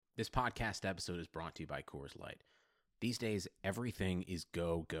This podcast episode is brought to you by Coors Light. These days, everything is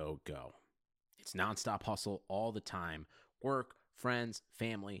go, go, go. It's nonstop hustle all the time. Work, friends,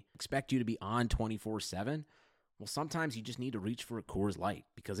 family expect you to be on 24/7. Well, sometimes you just need to reach for a Coors Light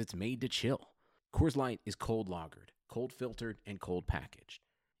because it's made to chill. Coors Light is cold lagered, cold filtered, and cold packaged.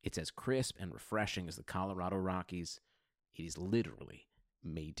 It's as crisp and refreshing as the Colorado Rockies. It is literally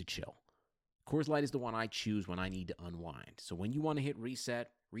made to chill. Coors Light is the one I choose when I need to unwind. So when you want to hit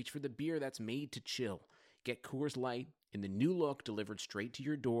reset, reach for the beer that's made to chill. Get Coors Light in the new look delivered straight to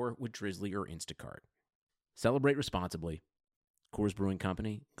your door with Drizzly or Instacart. Celebrate responsibly. Coors Brewing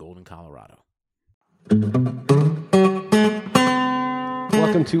Company, Golden, Colorado.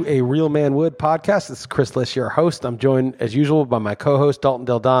 Welcome to a Real Man Wood podcast. This is Chris Liss, your host. I'm joined, as usual, by my co-host,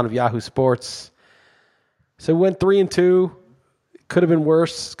 Dalton of Yahoo Sports. So we went 3-2. Could have been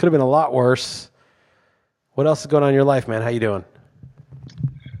worse. Could have been a lot worse. What else is going on in your life, man? How you doing?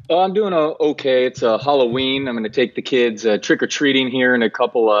 I'm doing okay. It's Halloween. I'm going to take the kids trick-or-treating here in a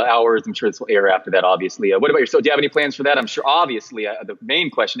couple hours. I'm sure this will air after that, obviously. What about yourself? Do you have any plans for that? I'm sure, obviously, the main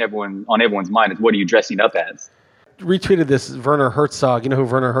question on everyone's mind is, what are you dressing up as? Retweeted this Werner Herzog. You know who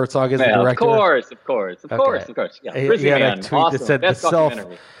Werner Herzog is, the director? Of course. Yeah, he had a tweet awesome. that said, Best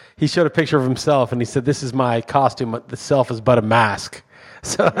documentary. He showed a picture of himself, and he said, "This is my costume. The self is but a mask."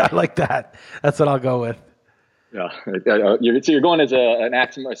 So I like that. That's what I'll go with. Yeah. So you're going as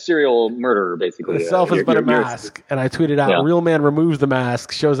a serial murderer, basically. The self is but a mask. And I tweeted out, Real man removes the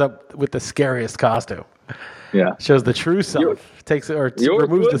mask, shows up with the scariest costume. Yeah. Shows the true self.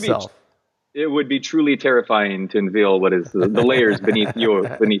 Removes the self. It would be truly terrifying to unveil what is the layers beneath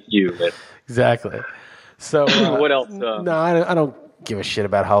you. Exactly. So what else? No, I don't give a shit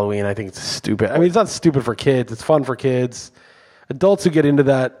about Halloween. I think it's stupid. I mean, it's not stupid for kids. It's fun for kids. Adults who get into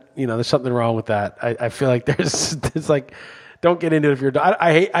that, there's something wrong with that. I feel like it's like, don't get into it if you're.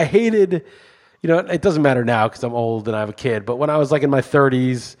 I hated, it doesn't matter now because I'm old and I have a kid. But when I was like in my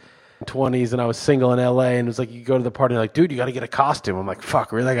 30s, 20s, and I was single in LA, and it was like you go to the party, and you're like, dude, you got to get a costume. I'm like,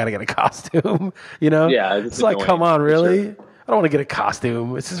 fuck, really? I got to get a costume. Yeah, it's like, come on, really? Sure. I don't want to get a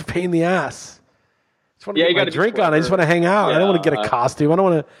costume. It's just a pain in the ass. I just want to get my drink on. I just want to hang out. Yeah, I don't want to get a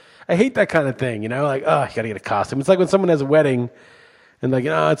costume. I hate that kind of thing, like, oh, you got to get a costume. It's like when someone has a wedding and like,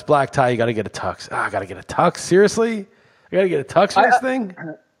 it's black tie, you got to get a tux. Oh, I got to get a tux? Seriously? I got to get a tux for this thing?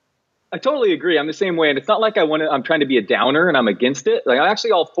 I totally agree. I'm the same way. And it's not like I'm trying to be a downer and I'm against it. Like, I'm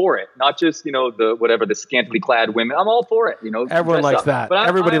actually all for it. Not just, the scantily clad women. I'm all for it, Everyone likes that. But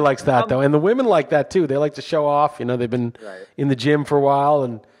everybody likes that, though. And the women like that, too. They like to show off. They've been in the gym for a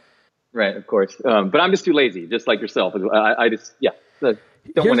while. Right, of course. But I'm just too lazy, just like yourself. I just,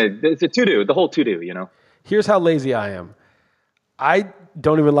 don't want to. It's a to-do, the whole to-do, Here's how lazy I am. I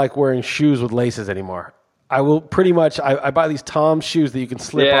don't even like wearing shoes with laces anymore. I will pretty much, I buy these Tom's shoes that you can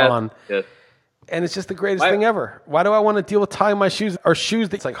slip on. Yes. And it's just the greatest thing ever. Why do I want to deal with tying my shoes? Or shoes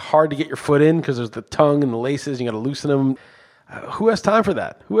that it's like hard to get your foot in because there's the tongue and the laces. You got to loosen them. Who has time for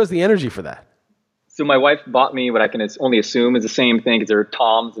that? Who has the energy for that? So my wife bought me what I can only assume is the same thing because they're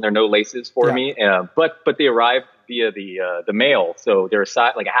Toms and there are no laces for me. But they arrived via the mail. So they're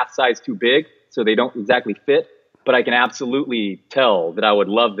like a half size too big. So they don't exactly fit. But I can absolutely tell that I would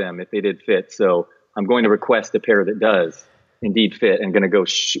love them if they did fit. So I'm going to request a pair that does indeed fit and going to go,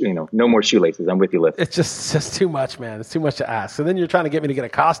 no more shoelaces. I'm with you, Liss. It's just too much, man. It's too much to ask. So then you're trying to get me to get a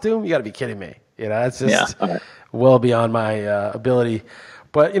costume? You got to be kidding me. It's just well beyond my ability.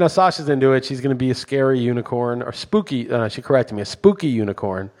 But, Sasha's into it. She's going to be a scary unicorn or spooky. She corrected me, a spooky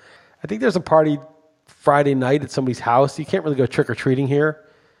unicorn. I think there's a party Friday night at somebody's house. You can't really go trick-or-treating here.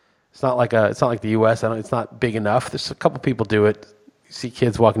 It's not like the U.S. It's not big enough. There's a couple people do it. You see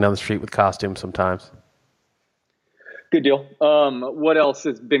kids walking down the street with costumes sometimes. Good deal. What else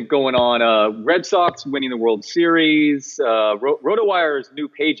has been going on? Red Sox winning the World Series. RotoWire's new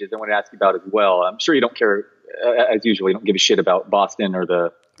pages I want to ask you about as well. I'm sure you don't care, as usual, you don't give a shit about Boston or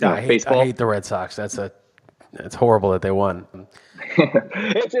the baseball. I hate the Red Sox. It's horrible that they won.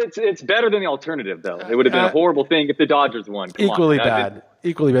 It's better than the alternative, though. It would have been a horrible thing if the Dodgers won. Equally bad.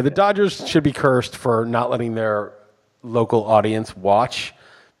 The Dodgers should be cursed for not letting their local audience watch,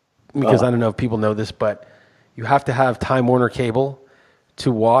 because I don't know if people know this, but you have to have Time Warner cable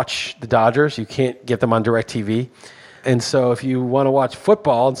to watch the Dodgers. You can't get them on DirecTV. And so if you want to watch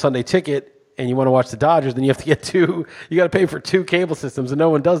football and Sunday Ticket and you want to watch the Dodgers, then you have to get you got to pay for two cable systems, and no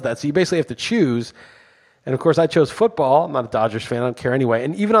one does that. So you basically have to choose. And of course, I chose football. I'm not a Dodgers fan. I don't care anyway.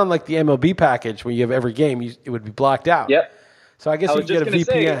 And even on like the MLB package, when you have every game, it would be blacked out. Yep. So I guess you could get a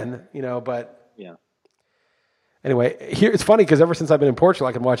VPN, but yeah. Anyway, here it's funny because ever since I've been in Portugal,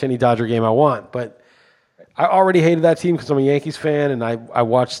 I can watch any Dodger game I want. But I already hated that team because I'm a Yankees fan, and I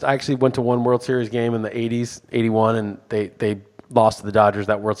actually went to one World Series game in the 80s, 81, and they lost to the Dodgers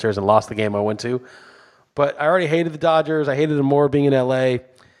that World Series and lost the game I went to. But I already hated the Dodgers. I hated them more being in LA.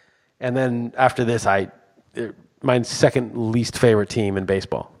 And then after this, my second least favorite team in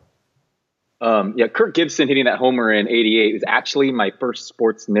baseball. Kirk Gibson hitting that homer in '88 is actually my first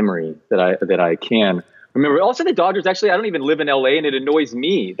sports memory that I can remember. Also, the Dodgers, actually, I don't even live in LA, and it annoys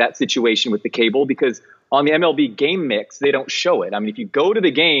me, that situation with the cable, because on the MLB game mix, they don't show it. I mean, if you go to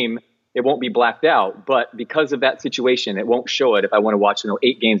the game, it won't be blacked out, but because of that situation, it won't show it if I want to watch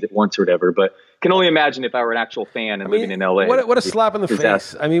 8 games at once or whatever. But can only imagine if I were an actual fan and living in LA. What a slap in the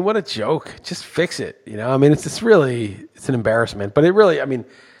face. I mean, what a joke. Just fix it. I mean, it's an embarrassment. But it really, I mean,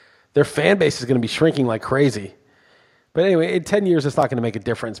 their fan base is going to be shrinking like crazy. But anyway, in 10 years, it's not going to make a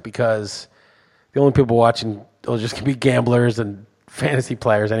difference because the only people watching are just going to be gamblers and fantasy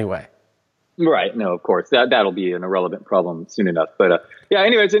players anyway. Right. No, of course. That'll be an irrelevant problem soon enough. But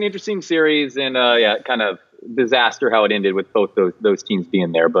anyway, it's an interesting series, and kind of disaster how it ended with both those teams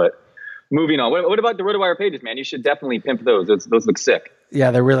being there. But moving on. What about the RotoWire pages, man? You should definitely pimp those. Those look sick.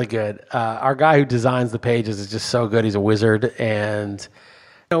 Yeah, they're really good. Our guy who designs the pages is just so good. He's a wizard. And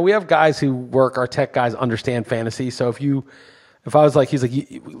we have guys who work, our tech guys understand fantasy. So if I was like, he's like,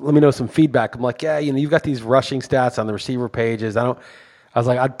 let me know some feedback. I'm like, you've got these rushing stats on the receiver pages. I was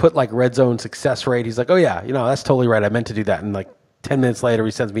like, I'd put like red zone success rate. He's like, oh yeah, that's totally right. I meant to do that. And like 10 minutes later,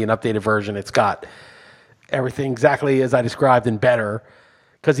 he sends me an updated version. It's got everything exactly as I described and better,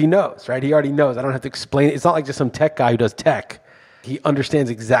 because he knows, right? He already knows. I don't have to explain it. It's not like just some tech guy who does tech. He understands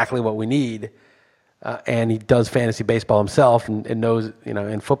exactly what we need, and he does fantasy baseball himself and knows,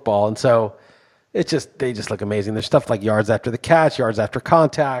 in football. And so they just look amazing. There's stuff like yards after the catch, yards after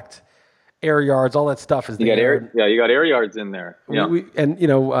contact, air yards, all that stuff is there. You got air yards in there. Yeah. We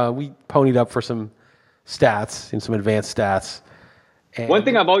ponied up for some stats and some advanced stats. And one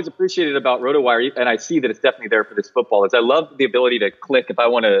thing I've always appreciated about RotoWire, and I see that it's definitely there for this football, is I love the ability to click if I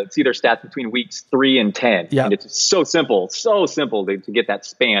want to see their stats between weeks 3 and 10. Yeah. And it's so simple to get that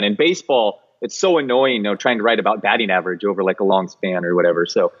span. In baseball, it's so annoying, trying to write about batting average over like a long span or whatever.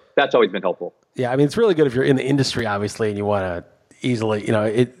 So that's always been helpful. Yeah, I mean, it's really good if you're in the industry, obviously, and you want to easily,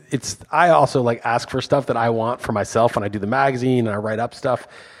 I also like ask for stuff that I want for myself when I do the magazine and I write up stuff,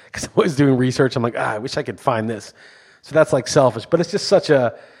 because I'm always doing research. I'm like, I wish I could find this. So that's like selfish, but it's just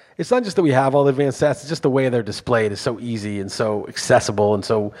it's not just that we have all the advanced stats, it's just the way they're displayed is so easy and so accessible and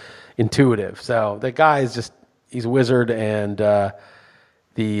so intuitive. So the guy is he's a wizard, and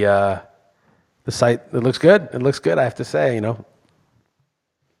the site, it looks good. It looks good, I have to say,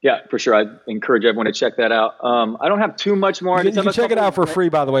 Yeah, for sure. I encourage everyone to check that out. I don't have too much more. You can check it out for free,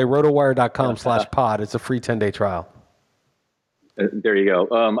 by the way, rotowire.com/pod. It's a free 10-day trial. There you go.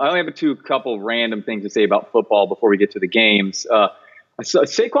 I only have a couple random things to say about football before we get to the games.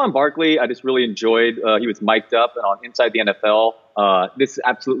 Saquon Barkley, I just really enjoyed. He was mic'd up and on Inside the NFL. This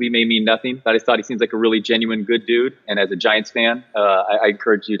absolutely may mean nothing, but I just thought he seems like a really genuine good dude. And as a Giants fan, I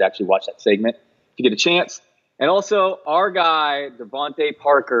encourage you to actually watch that segment if you get a chance. And also, our guy, Devontae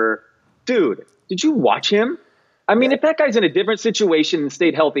Parker, dude, did you watch him? I mean, if that guy's in a different situation and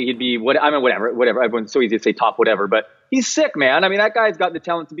stayed healthy, he'd be whatever. Everyone's so easy to say top whatever, but he's sick, man. I mean, that guy's got the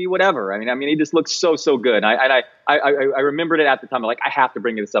talent to be whatever. I mean, he just looks so good. I remembered it at the time. I'm like, I have to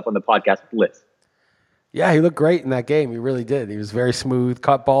bring this up on the podcast with Liss. Yeah, he looked great in that game. He really did. He was very smooth,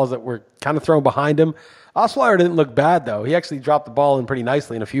 caught balls that were kind of thrown behind him. Osweiler didn't look bad, though. He actually dropped the ball in pretty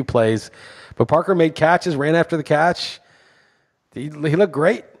nicely in a few plays. But Parker made catches, ran after the catch. He looked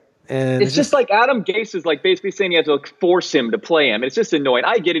great. And it's just like Adam Gase is like basically saying you have to force him to play him. And it's just annoying.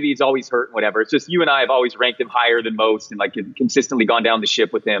 I get it. He's always hurt and whatever. It's just you and I have always ranked him higher than most and like consistently gone down the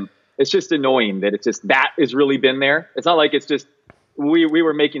ship with him. It's just annoying that it's just that has really been there. It's not like it's just we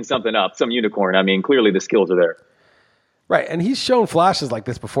were making something up, some unicorn. I mean, clearly the skills are there. Right. And he's shown flashes like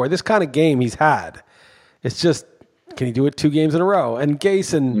this before. This kind of game he's had. It's just, can he do it 2 games in a row? And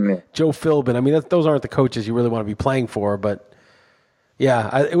Gase and Joe Philbin, I mean, those aren't the coaches you really want to be playing for, but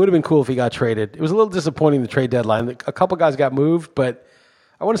yeah, it would have been cool if he got traded. It was a little disappointing, the trade deadline. A couple guys got moved, but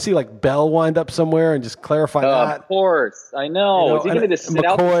I want to see like Bell wind up somewhere and just clarify that. Of course, I know. Is he going to just sit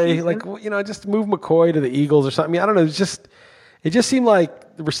out the season? Just move McCoy to the Eagles or something. I mean, I don't know. It just seemed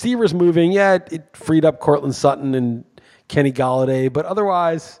like the receivers moving. Yeah, it freed up Cortland Sutton and Kenny Golladay, but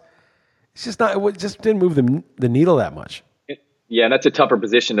otherwise, it's just not. It just didn't move the needle that much. Yeah, and that's a tougher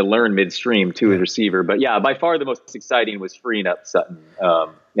position to learn midstream too, as receiver. But yeah, by far the most exciting was freeing up Sutton.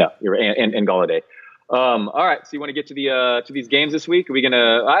 And Golladay. All right. So you want to get to these games this week? Are we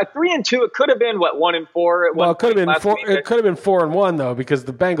gonna 3-2? It could have been 1-4. Well, it could have been 4. It could have been 4-1 though, because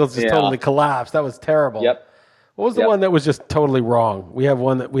the Bengals just totally collapsed. That was terrible. Yep. What was the one that was just totally wrong? We had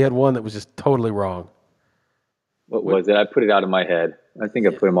one that was just totally wrong. What was it? I put it out of my head. I think I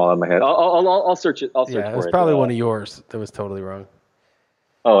put them all out of my head. I'll search it. I'll search for it. It was probably one of yours that was totally wrong.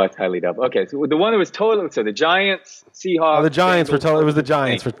 Oh, that's highly double. Okay, so the one that was totally the Giants, Seahawks. Oh, the Giants were totally. It was the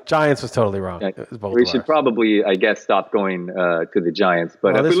Giants. Giants was totally wrong. Yeah. We should probably, I guess, stop going to the Giants.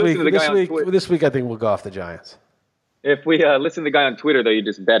 But if we listen to the guy on Twitter, this week I think we'll go off the Giants. If we listen to the guy on Twitter, though, you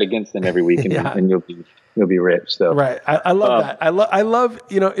just bet against them every week, and, and you'll be rich. So right, I love that. I love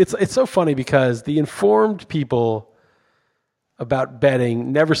it's so funny because the informed people about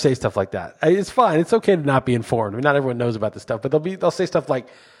betting never say stuff like that. It's fine. It's okay to not be informed. I mean, not everyone knows about this stuff, but they'll say stuff like,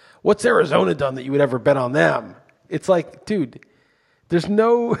 "What's Arizona done that you would ever bet on them?" It's like, dude, there's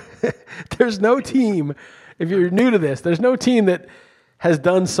no team. If you're new to this, there's no team that has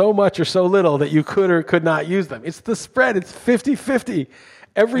done so much or so little that you could or could not use them. It's the spread. It's 50-50.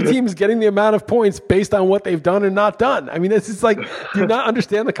 Every team's getting the amount of points based on what they've done and not done. I mean, it's just like, do you not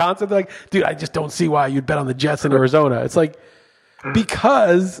understand the concept? They're like, dude, I just don't see why you'd bet on the Jets in Arizona. It's like,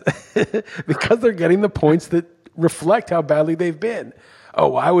 because they're getting the points that reflect how badly they've been. Oh,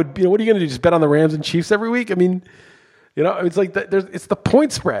 what are you going to do? Just bet on the Rams and Chiefs every week? I mean, it's like it's the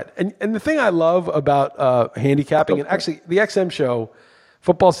point spread. And the thing I love about handicapping, and actually the XM show,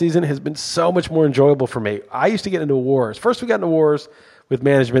 football season has been so much more enjoyable for me. I used to get into wars. First, we got into wars with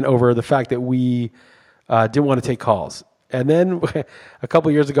management over the fact that we didn't want to take calls. And then a couple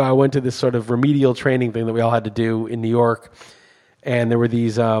of years ago, I went to this sort of remedial training thing that we all had to do in New York. And there were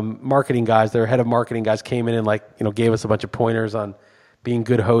these marketing guys, their head of marketing guys came in and gave us a bunch of pointers on being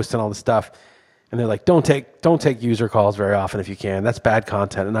good hosts and all this stuff. And they're like, don't take user calls very often if you can. That's bad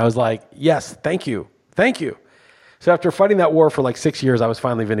content. And I was like, yes, thank you. So after fighting that war for 6 years, I was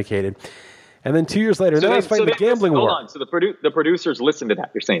finally vindicated. And then 2 years later, I was fighting the gambling war. Hold on. So the producers listened to that,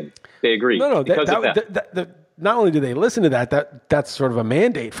 you're saying? They agree? No. Not only do they listen to that's sort of a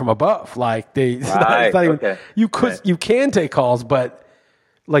mandate from above. It's not even, okay. You can take calls, but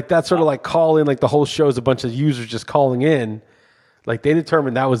that's sort of call in, the whole show is a bunch of users just calling in. They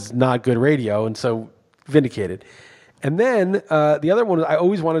determined that was not good radio, and so vindicated. And then the other one, I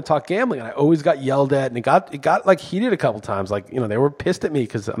always wanted to talk gambling, and I always got yelled at, and it got heated a couple times. They were pissed at me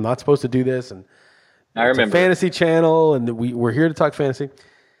because I'm not supposed to do this, and I remember it's a fantasy channel, and we're here to talk fantasy.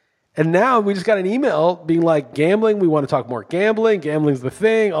 And now we just got an email being like, gambling, we want to talk more gambling. Gambling's the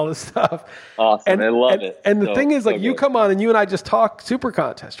thing, all this stuff. Awesome. I love it. And the thing is, you come on and you and I just talk super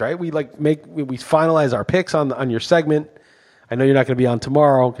contest, right? We we finalize our picks on your segment. I know you're not going to be on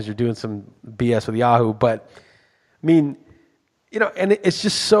tomorrow because you're doing some BS with Yahoo, but I mean, and it's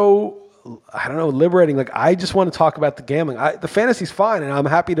just so, I don't know, liberating. I just want to talk about the gambling. The fantasy's fine, and I'm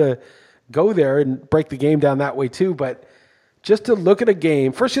happy to go there and break the game down that way too, but just to look at a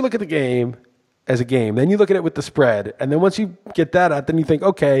game, first you look at the game as a game, then you look at it with the spread, and then once you get that out, then you think,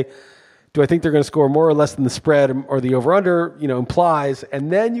 okay, do I think they're going to score more or less than the spread or the over-under, implies,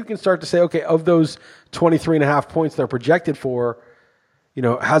 and then you can start to say, okay, of those 23.5 points they're projected for,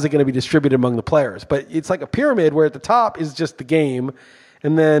 how's it going to be distributed among the players? But it's like a pyramid where at the top is just the game,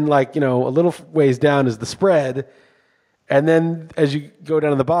 and then a little ways down is the spread, and then as you go down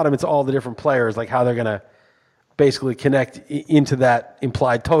to the bottom, it's all the different players, how they're going to basically connect into that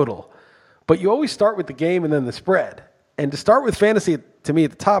implied total. But you always start with the game and then the spread. And to start with fantasy, to me,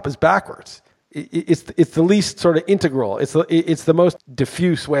 at the top is backwards. It's the least sort of integral. It's the most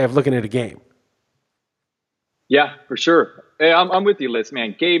diffuse way of looking at a game. Yeah, for sure. Hey, I'm with you, Liss,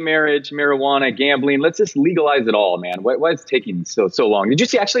 man. Gay marriage, marijuana, gambling. Let's just legalize it all, man. Why is it taking so long? Did you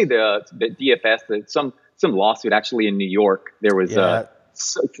see actually the DFS, some lawsuit actually in New York? There was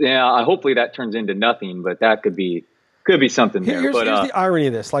hopefully that turns into nothing, but that could be something there. Here's the irony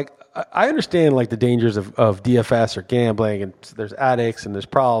of this. I understand the dangers of DFS or gambling, and there's addicts and there's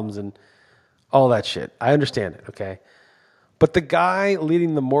problems and all that shit. I understand it, okay? But the guy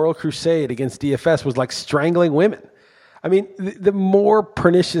leading the moral crusade against DFS was strangling women. I mean, the more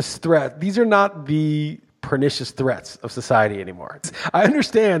pernicious threat, these are not the pernicious threats of society anymore. I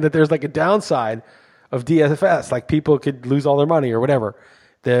understand that there's a downside of DFS, people could lose all their money or whatever.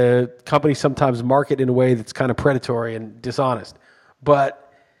 The companies sometimes market in a way that's kind of predatory and dishonest.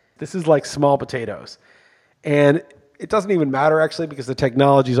 But this is small potatoes. And it doesn't even matter actually because the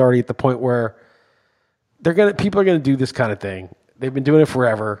technology is already at the point where people are going to do this kind of thing. They've been doing it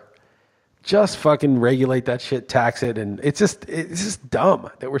forever. Just fucking regulate that shit, tax it, and it's just dumb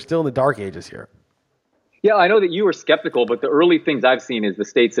that we're still in the dark ages here. Yeah, I know that you were skeptical, but the early things I've seen is the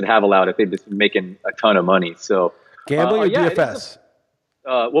states that have allowed it, they've just been making a ton of money. So gambling or DFS?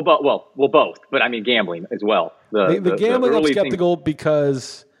 Both, but I mean gambling as well. The gambling, I'm skeptical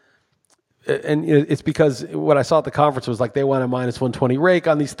because, and it's because what I saw at the conference was like they want a minus 120 rake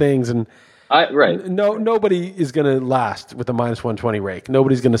on these things, and nobody is going to last with a minus 120 rake.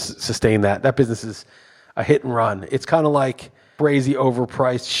 Nobody's going to sustain that. That business is a hit and run. It's kind of like crazy,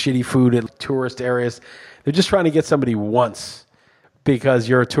 overpriced, shitty food in tourist areas. They're just trying to get somebody once because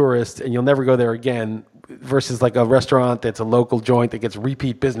you're a tourist and you'll never go there again, versus like a restaurant that's a local joint that gets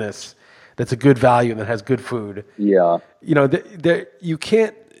repeat business, that's a good value and that has good food. Yeah. You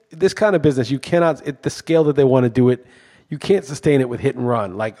can't, this kind of business, you cannot, at the scale that they want to do it, you can't sustain it with hit and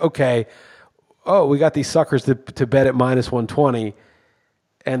run. Like, okay, we got these suckers to bet at minus 120,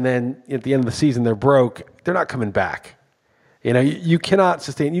 and then at the end of the season they're broke. They're not coming back. You cannot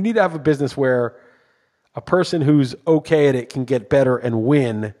sustain. You need to have a business where a person who's okay at it can get better and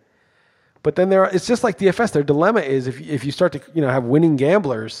win. But then it's just like DFS. Their dilemma is if you start to have winning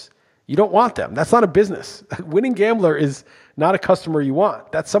gamblers, you don't want them. That's not a business. Winning gambler is not a customer you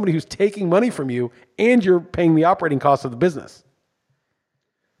want. That's somebody who's taking money from you and you're paying the operating costs of the business.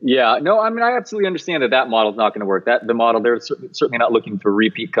 Yeah, no, I mean, I absolutely understand that model is not going to work. The model, they're certainly not looking for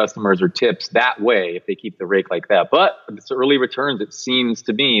repeat customers or tips that way if they keep the rake like that. But it's early returns. It seems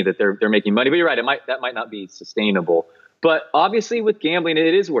to me that they're making money. But you're right, that might not be sustainable. But obviously with gambling,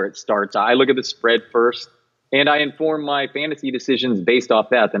 it is where it starts. I look at the spread first, and I inform my fantasy decisions based off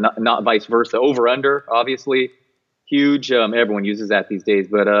that, and not vice versa. Over under, obviously, huge. Everyone uses that these days.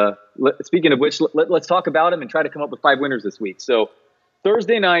 But speaking of which, let's talk about them and try to come up with 5 winners this week. So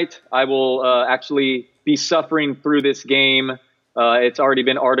Thursday night, I will actually be suffering through this game. It's already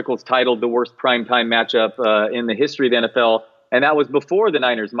been articles titled the worst primetime matchup in the history of the NFL. And that was before the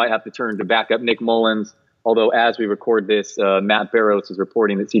Niners might have to turn to backup Nick Mullins. Although as we record this, Matt Barrows is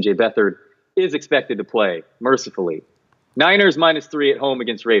reporting that C.J. Beathard is expected to play, mercifully. Niners -3 at home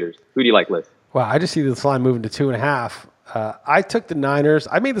against Raiders. Who do you like, Liss? Wow, I just see this line moving to 2.5. I took the Niners.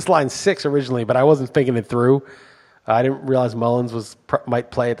 I made this line 6 originally, but I wasn't thinking it through. I didn't realize Mullins might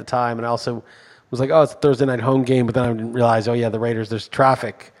play at the time, and I also was like, it's a Thursday night home game, but then I didn't realize, the Raiders, there's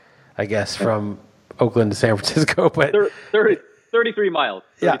traffic, I guess, from Oakland to San Francisco. But 33 miles.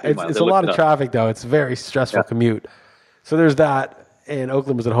 It's a lot of traffic, though. It's a very stressful commute. So there's that, and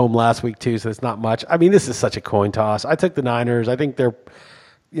Oakland was at home last week, too, so it's not much. I mean, this is such a coin toss. I took the Niners. I think the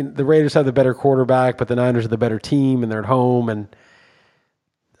Raiders have the better quarterback, but the Niners are the better team, and they're at home, and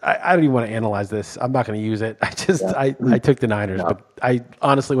I don't even want to analyze this. I'm not going to use it. I took the Niners, but I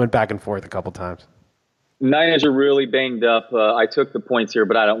honestly went back and forth a couple times. Niners are really banged up. I took the points here,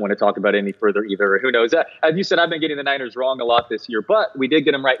 but I don't want to talk about it any further either. Who knows? As you said, I've been getting the Niners wrong a lot this year, but we did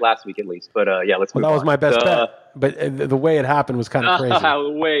get them right last week at least. But let's move on. That was my best bet, but the way it happened was kind of crazy. The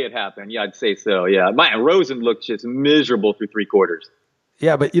way it happened, I'd say so. Yeah, Rosen looked just miserable through 3 quarters.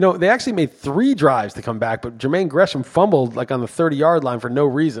 Yeah, but they actually made 3 drives to come back, but Jermaine Gresham fumbled like on the 30-yard line for no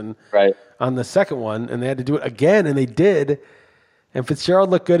reason on the second one, and they had to do it again, and they did. And Fitzgerald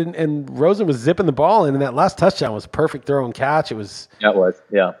looked good, and Rosen was zipping the ball in, and that last touchdown was perfect throw and catch. It was.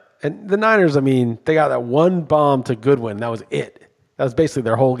 Yeah. And the Niners, they got that one bomb to Goodwin. That was it. That was basically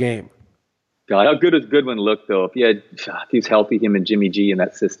their whole game. God, how good does Goodwin look, though? If he's healthy, him and Jimmy G in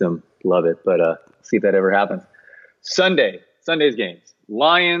that system, love it. But see if that ever happens. Sunday's games.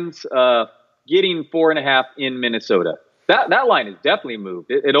 Lions getting 4.5 in Minnesota. That line is definitely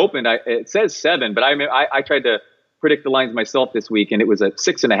moved. It opened. It says 7, but I tried to predict the lines myself this week, and it was at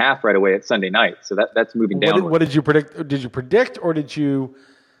 6.5 right away at Sunday night. So that's moving down. What did you predict? Did you predict, or did you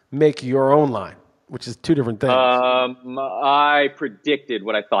make your own line, which is 2 different things? I predicted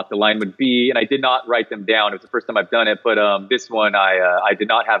what I thought the line would be, and I did not write them down. It was the first time I've done it, but this one I did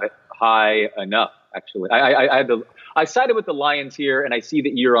not have it high enough. Actually, I sided with the Lions here, and I see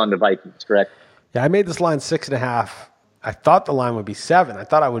that you're on the Vikings, correct? Yeah, I made this line 6.5. I thought the line would be 7. I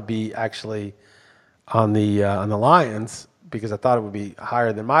thought I would be actually on the Lions because I thought it would be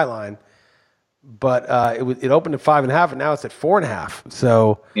higher than my line, but it opened at 5.5, and now it's at 4.5.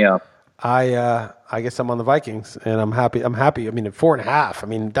 So yeah, I guess I'm on the Vikings, and I'm happy. I mean, at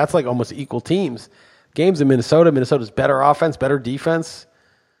 4.5. That's like almost equal teams. Games in Minnesota. Minnesota's better offense, better defense.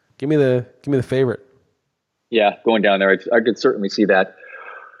 Give me the favorite. Yeah, going down there, I could certainly see that.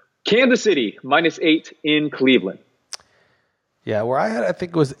 Kansas City -8 in Cleveland. Yeah, where I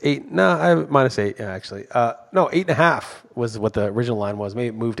think it was 8. No, I have -8. Yeah, actually, no, 8.5 was what the original line was. Maybe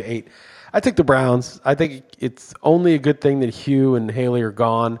it moved to 8. I took the Browns. I think it's only a good thing that Hugh and Haley are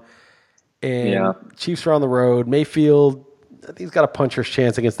gone, and Chiefs are on the road. Mayfield, I think he's got a puncher's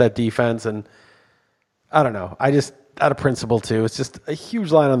chance against that defense, and I don't know. I just, out of principle too, it's just a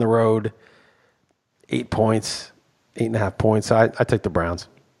huge line on the road. 8 points, 8.5 points. So I took the Browns.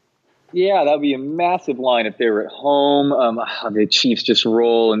 Yeah, that would be a massive line if they were at home. The Chiefs just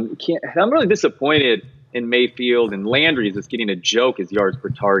roll. And I'm really disappointed in Mayfield, and Landry is just getting a joke as yards per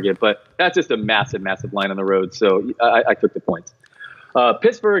target. But that's just a massive, massive line on the road. So I took the points.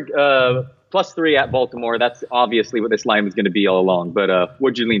 Pittsburgh +3 at Baltimore. That's obviously what this line was going to be all along. But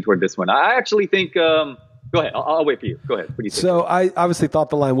what'd you lean toward this one? I actually think go ahead. I'll wait for you. Go ahead. What do you think? So I obviously thought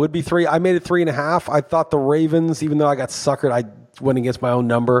the line would be 3. I made it 3.5. I thought the Ravens, even though I got suckered, I went against my own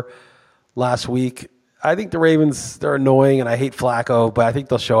number last week. I think the Ravens, they're annoying, and I hate Flacco, but I think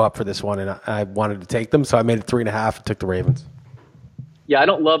they'll show up for this one, and I wanted to take them, so I made it 3.5 and took the Ravens. Yeah, I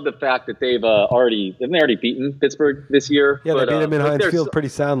don't love the fact that they've already beaten Pittsburgh this year. Yeah, they beat them in Heinz Field pretty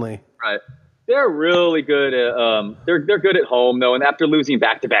soundly. Right. They're really good at they're good at home though, and after losing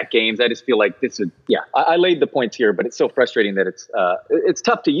back-to-back games, I just feel like this would I laid the points here, but it's so frustrating that it's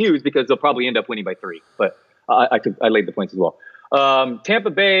tough to use because they'll probably end up winning by 3. But I laid the points as well. Tampa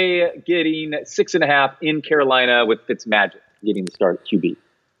Bay getting 6.5 in Carolina with Fitzmagic getting the start at QB.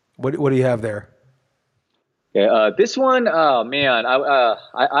 What do you have there? Yeah, this one, oh man,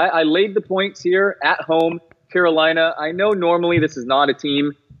 I laid the points here at home, Carolina. I know normally this is not a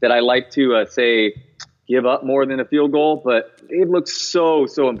team that I like to say give up more than a field goal, but it looks so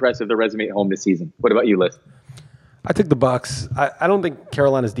impressive, the resume at home this season. What about you, Liss? I took the Bucks. I don't think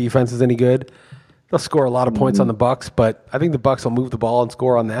Carolina's defense is any good. They'll score a lot of points on the Bucks, but I think the Bucks will move the ball and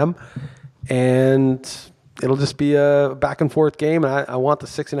score on them, and it'll just be a back and forth game. And I want the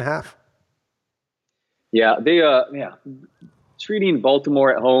 6.5. Yeah, they treating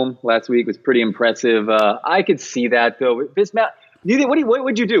Baltimore at home last week was pretty impressive. I could see that though. What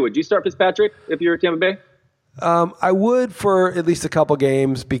would you do? Would you start Fitzpatrick if you're Tampa Bay? I would for at least a couple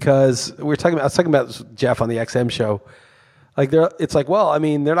games because I was talking about Jeff on the XM show. It's like, well, I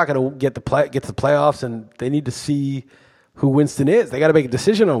mean, they're not going to get to the playoffs, and they need to see who Winston is. They got to make a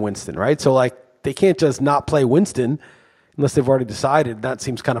decision on Winston, right? So they can't just not play Winston unless they've already decided. That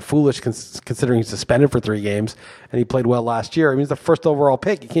seems kind of foolish considering he's suspended for 3 games and he played well last year. I mean, he's the first overall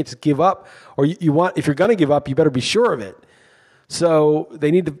pick. You can't just give up, or if you're going to give up, you better be sure of it. So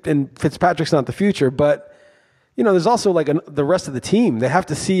they need to, and Fitzpatrick's not the future, but there's also the rest of the team. They have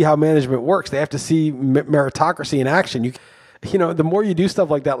to see how management works. They have to see meritocracy in action. The more you do stuff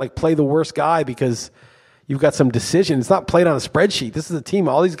like that, like play the worst guy because you've got some decision. It's not played on a spreadsheet. This is a team.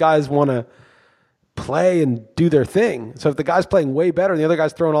 All these guys want to play and do their thing. So if the guy's playing way better and the other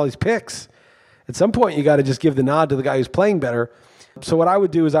guy's throwing all these picks, at some point you got to just give the nod to the guy who's playing better. So what I would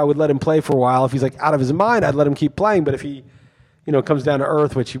do is I would let him play for a while. If he's out of his mind, I'd let him keep playing. But if he, comes down to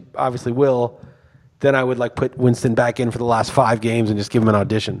earth, which he obviously will, then I would put Winston back in for the last 5 games and just give him an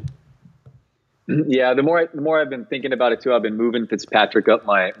audition. Yeah, the more I've been thinking about it too, I've been moving Fitzpatrick up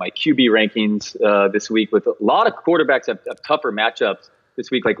my QB rankings this week with a lot of quarterbacks have tougher matchups this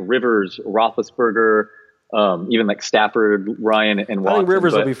week, like Rivers, Roethlisberger, even Stafford, Ryan, and Watson. I think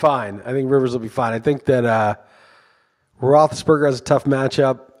Rivers will be fine. I think that Roethlisberger has a tough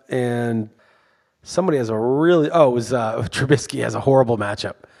matchup, and somebody has Trubisky has a horrible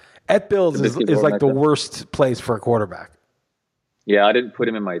matchup. At Bills is the worst place for a quarterback. Yeah, I didn't put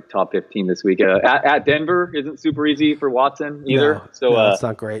him in my top 15 this week. At Denver isn't super easy for Watson either. No, that's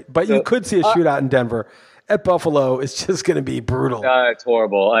not great. But you could see a shootout in Denver. At Buffalo, it's just going to be brutal. It's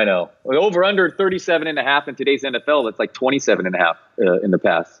horrible. I know. Over under 37.5 in today's NFL. That's 27.5 in the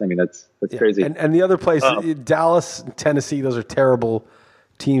past. I mean, that's crazy. And the other place, Dallas, Tennessee, those are terrible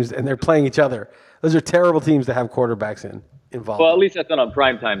teams, and they're playing each other. Those are terrible teams to have quarterbacks involved. Well, at least that's not on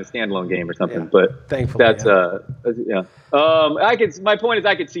prime time, a standalone game or something. Yeah, but thankfully, that's my point is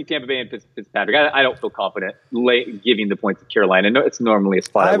I could see Tampa Bay and Fitzpatrick. I don't feel confident giving the points to Carolina. No, it's normally a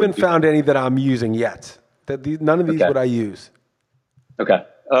spot. I haven't found any that I'm using yet. None of these would I use. Okay.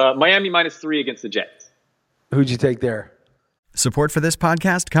 Miami -3 against the Jets. Who'd you take there? Support for this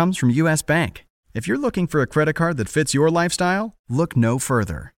podcast comes from U.S. Bank. If you're looking for a credit card that fits your lifestyle, look no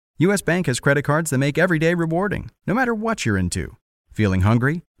further. U.S. Bank has credit cards that make every day rewarding, no matter what you're into. Feeling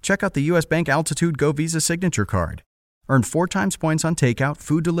hungry? Check out the U.S. Bank Altitude Go Visa Signature Card. Earn 4 times points on takeout,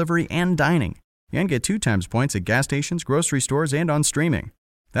 food delivery, and dining. And get 2 times points at gas stations, grocery stores, and on streaming.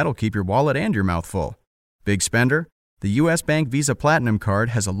 That'll keep your wallet and your mouth full. Big spender? The U.S. Bank Visa Platinum Card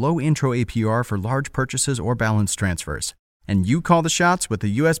has a low intro APR for large purchases or balance transfers. And you call the shots with the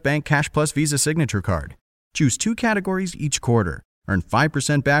U.S. Bank Cash Plus Visa Signature Card. Choose 2 categories each quarter. Earn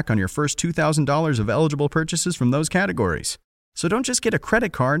 5% back on your first $2,000 of eligible purchases from those categories. So don't just get a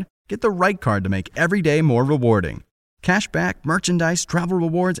credit card, get the right card to make every day more rewarding. Cashback, merchandise, travel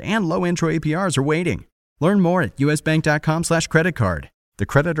rewards, and low intro APRs are waiting. Learn more at usbank.com/creditcard. The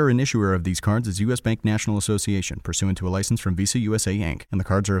creditor and issuer of these cards is U.S. Bank National Association, pursuant to a license from Visa USA Inc., and the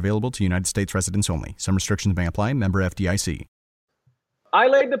cards are available to United States residents only. Some restrictions may apply. Member FDIC. I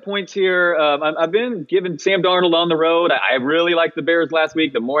laid the points here. I've been giving Sam Darnold on the road. I really liked the Bears last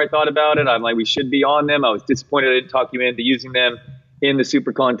week. The more I thought about it, I'm like, we should be on them. I was disappointed I didn't talk you into using them in the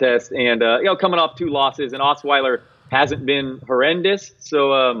Super Contest. And, coming off 2 losses, and Osweiler hasn't been horrendous.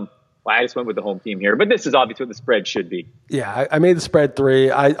 So I just went with the home team here. But this is obviously what the spread should be. Yeah, I made the spread 3.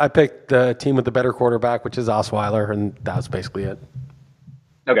 I picked the team with the better quarterback, which is Osweiler, and that was basically it.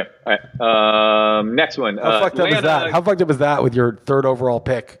 Okay. All right. Next one. How fucked up is that? How fucked up is that with your 3rd overall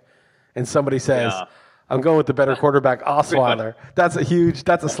pick? And somebody says, I'm going with the better quarterback, Osweiler. That's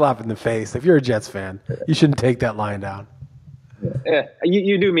a slap in the face. If you're a Jets fan, you shouldn't take that line down. Yeah,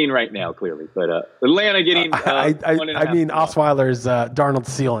 you do mean right now, clearly. But Atlanta getting I mean Osweiler's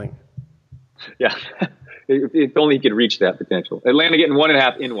Darnold's ceiling. Yeah. If only he could reach that potential. Atlanta getting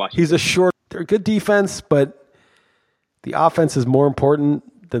 1.5 in Washington. They're a good defense, but the offense is more important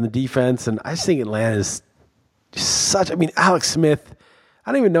than the defense, and I just think Atlanta is Alex Smith,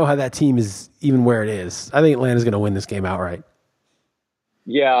 I don't even know how that team is even where it is. I think Atlanta's going to win this game outright.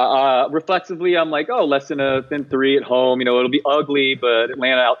 Yeah, reflexively, I'm like, less than 3 at home. It'll be ugly, but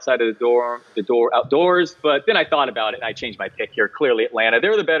Atlanta outside of the door outdoors. But then I thought about it, and I changed my pick here. Clearly, Atlanta,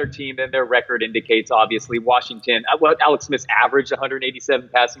 they're the better team than their record indicates, obviously. Washington, Alex Smith's averaged 187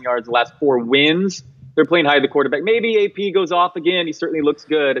 passing yards the last 4 wins. They're playing high to the quarterback. Maybe AP goes off again. He certainly looks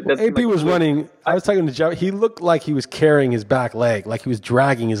good. AP was running. I was talking to Joe. He looked like he was carrying his back leg, like he was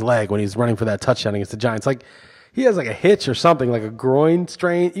dragging his leg when he was running for that touchdown against the Giants. Like he has like a hitch or something, like a groin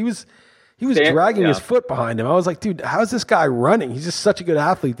strain. He was dragging his foot behind him. I was like, dude, how is this guy running? He's just such a good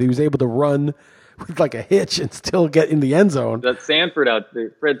athlete that he was able to run with like a hitch and still get in the end zone. That's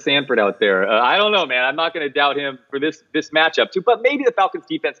Fred Sanford out there. I don't know, man. I'm not going to doubt him for this matchup too. But maybe the Falcons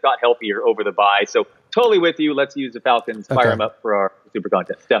defense got healthier over the bye. So totally with you. Let's use the Falcons. Fire them up for our Super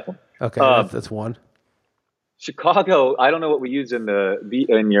Contest. Definitely. Okay, that's one. Chicago. I don't know what we use in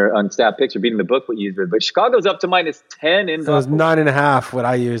your unstat picture, beating the book. What you used, but Chicago's up to -10 in. So it was 9.5. What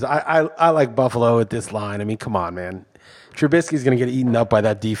I used. I like Buffalo at this line. I mean, come on, man. Trubisky's going to get eaten up by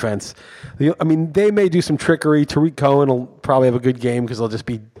that defense. I mean, they may do some trickery. Tariq Cohen will probably have a good game because they'll just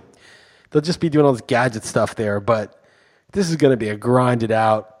be doing all this gadget stuff there. But this is going to be a grinded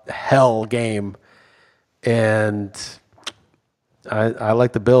out hell game, and I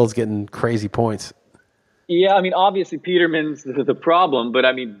like the Bills getting crazy points. Yeah, I mean, obviously Peterman's the problem, but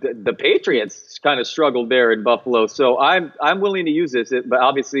I mean the Patriots kind of struggled there in Buffalo, so I'm willing to use this, but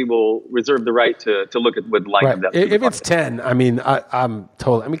obviously we'll reserve the right to look at what line right. If it's 10, I mean, I'm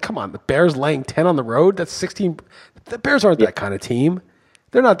totally. I mean, come on, the Bears laying 10 on the road. That's 16. The Bears aren't that kind of team.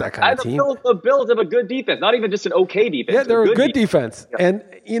 They're not that kind of team. The Bills have a good defense, not even just an okay defense. Yeah, they're a good defense. Yeah. And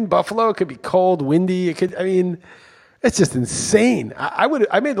in Buffalo, it could be cold, windy. It could. I mean. It's just insane. I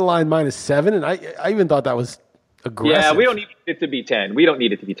made the line -7, and I even thought that was aggressive. Yeah, we don't need it to be 10. We don't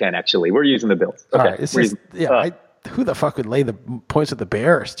need it to be 10. Actually, we're using the Bills. Okay. All right, who the fuck would lay the points with the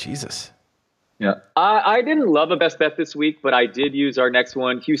Bears? Jesus. Yeah, I didn't love a best bet this week, but I did use our next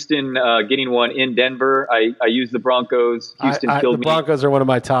one. Houston getting one in Denver. I used the Broncos. Houston killed me. The Broncos are one of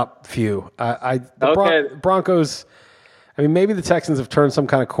my top few. Broncos. I mean, maybe the Texans have turned some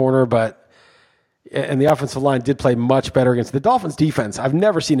kind of corner, but. And the offensive line did play much better against the Dolphins' defense. I've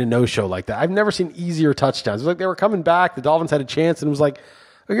never seen a no-show like that. I've never seen easier touchdowns. It was like they were coming back. The Dolphins had a chance, and it was like,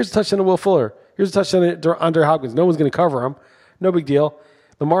 oh, here's a touchdown to Will Fuller. Here's a touchdown to Andre Hopkins. No one's going to cover him. No big deal.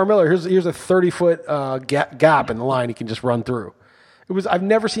 Lamar Miller, here's a 30-foot gap in the line he can just run through. I've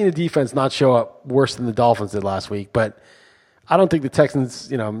never seen a defense not show up worse than the Dolphins did last week. But I don't think the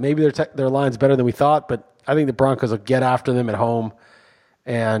Texans, maybe their line's better than we thought, but I think the Broncos will get after them at home,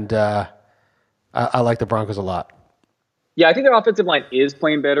 and I like the Broncos a lot. Yeah, I think their offensive line is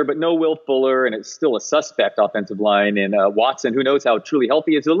playing better, but no Will Fuller, and it's still a suspect offensive line. And Watson, who knows how truly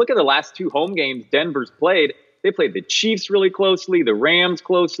healthy he is. So look at the last 2 home games Denver's played. They played the Chiefs really closely, the Rams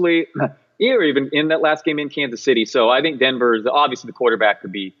closely, or even in that last game in Kansas City. So I think Denver's, obviously the quarterback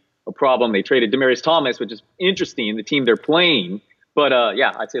could be a problem. They traded Demaryius Thomas, which is interesting, the team they're playing. But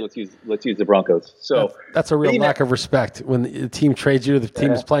I'd say let's use the Broncos. So that's a real lack of respect when the team trades you. The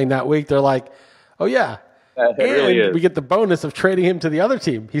team is playing that week. They're like, oh, yeah. It really is. We get the bonus of trading him to the other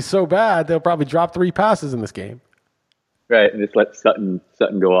team. He's so bad, they'll probably drop 3 passes in this game. Right, and just let Sutton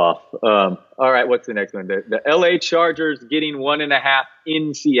go off. All right, what's the next one? The L.A. Chargers getting 1.5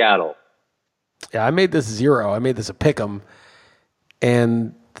 in Seattle. Yeah, I made this 0. I made this a pick 'em.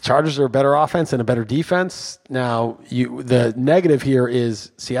 And the Chargers are a better offense and a better defense. Now, the negative here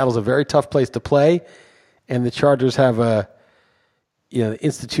is Seattle's a very tough place to play. and the Chargers have the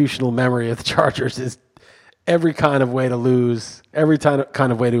institutional memory of the Chargers is every kind of way to lose, every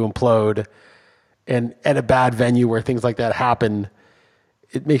kind of way to implode, and at a bad venue where things like that happen,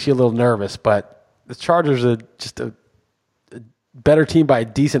 it makes you a little nervous. But the Chargers are just a better team by a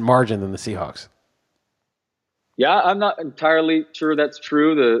decent margin than the Seahawks. Yeah, I'm not entirely sure that's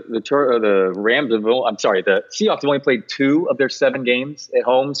true. The Rams have, the Seahawks have only played 2 of their 7 games at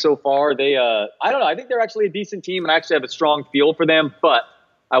home so far. They, I don't know. I think they're actually a decent team, and I actually have a strong feel for them, but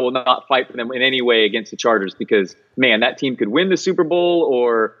I will not fight for them in any way against the Chargers because, man, that team could win the Super Bowl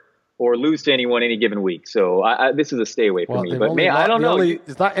or lose to anyone any given week. So this is a stay away for me. But, man, I don't know.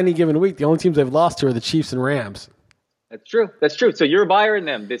 It's not any given week. The only teams they've lost to are the Chiefs and Rams. That's true. That's true. So you're a buyer in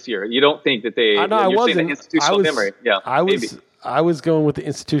them this year. You don't think that they? No, I wasn't. Institutional memory. Yeah, I was going with the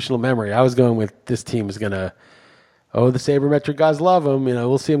institutional memory. I was going with this team is gonna. Oh, the sabermetric guys love them.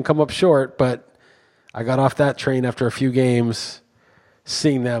 We'll see them come up short. But I got off that train after a few games,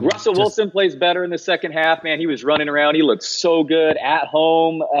 seeing them. Russell Wilson plays better in the second half. Man, he was running around. He looked so good at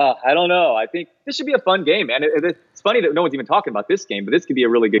home. I don't know. I think this should be a fun game, man. It's funny that no one's even talking about this game, but this could be a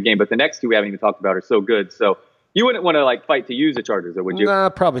really good game. But the next 2 we haven't even talked about are so good. So. You wouldn't want to fight to use the Chargers, or would you? Nah,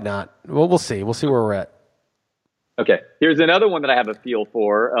 probably not. Well, we'll see. We'll see where we're at. Okay. Here's another one that I have a feel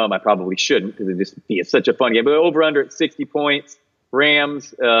for. I probably shouldn't because it just be such a fun game. But over under at 60 points.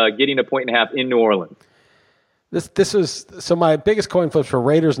 Rams getting a 1.5 in New Orleans. This was so my biggest coin flips for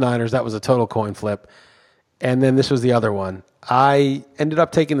Raiders Niners. That was a total coin flip, and then this was the other one. I ended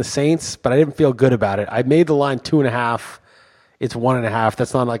up taking the Saints, but I didn't feel good about it. I made the line 2.5. It's 1.5.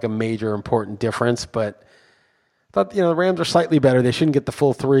 That's not like a major important difference, but. Thought the Rams are slightly better. They shouldn't get the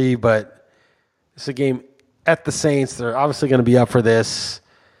full 3, but it's a game at the Saints. They're obviously going to be up for this.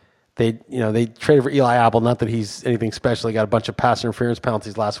 They traded for Eli Apple. Not that he's anything special. He got a bunch of pass interference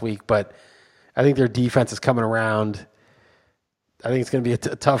penalties last week, but I think their defense is coming around. I think it's going to be a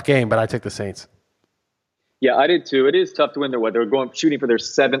tough game, but I took the Saints. Yeah, I did too. It is tough to win. They're shooting for their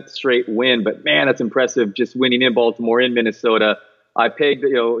 7th straight win, but man, that's impressive. Just winning in Baltimore, in Minnesota. I pegged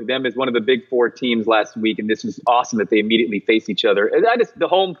them as one of the big 4 teams last week, and this was awesome that they immediately face each other. The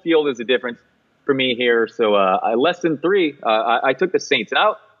home field is a difference for me here. So less than 3, I took the Saints, and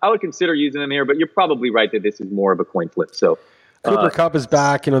I would consider using them here. But you're probably right that this is more of a coin flip. So Cooper Kupp is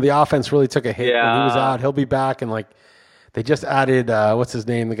back. The offense really took a hit when he was out. He'll be back, and they just added what's his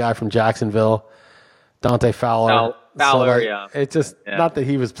name, the guy from Jacksonville, Dante Fowler. Yeah. It's just not that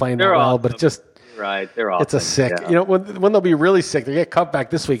he was playing that well, but it's just. Right, they're awesome. It's a sick. Yeah. When they'll be really sick, they get Kupp back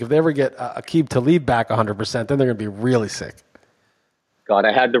this week. If they ever get Aqib Talib back 100%, then they're going to be really sick. God,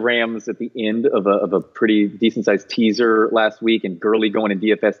 I had the Rams at the end of a pretty decent sized teaser last week, and Gurley going in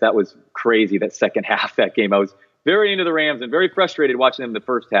DFS. That was crazy. That second half, that game, I was very into the Rams and very frustrated watching them the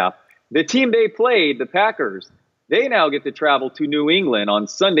first half. The team they played, the Packers, they now get to travel to New England on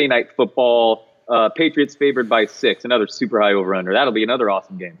Sunday Night Football. Patriots favored by 6, another super high over under. That'll be another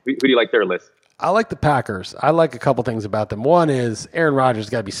awesome game. Who do you like there, Liss? I like the Packers. I like a couple things about them. One is Aaron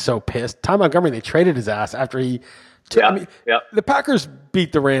Rodgers got to be so pissed. Ty Montgomery, they traded his ass after he took. The Packers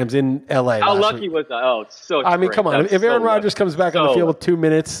beat the Rams in L.A. How lucky was that? Oh, so. I mean, come on. If Aaron Rodgers comes back on the field with 2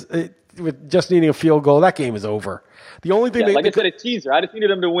 minutes with just needing a field goal, that game is over. The only thing I said, a teaser. I just needed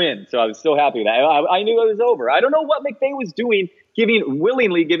them to win, so I was so happy with that. I knew it was over. I don't know what McVay was doing,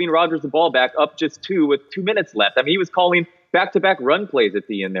 willingly giving Rodgers the ball back up just 2 with 2 minutes left. I mean, he was calling back-to-back run plays at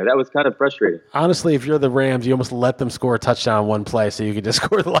the end there. That was kind of frustrating. Honestly, if you're the Rams, you almost let them score a touchdown on one play so you could just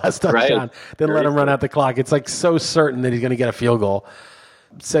score the last touchdown, then let him run out the clock. It's so certain that he's going to get a field goal.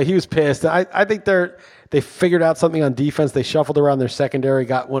 So he was pissed. I think they figured out something on defense. They shuffled around their secondary,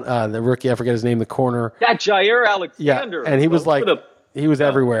 got one the rookie, I forget his name, the corner. That Jair Alexander. Yeah, and he was he was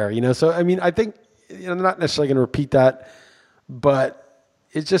everywhere, So, I mean, I think they're not necessarily going to repeat that, but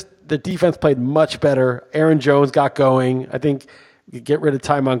it's just the defense played much better. Aaron Jones got going. I think you get rid of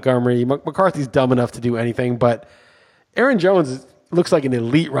Ty Montgomery. McCarthy's dumb enough to do anything, but Aaron Jones looks like an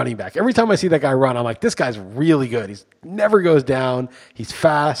elite running back. Every time I see that guy run, I'm like, this guy's really good. He never goes down. He's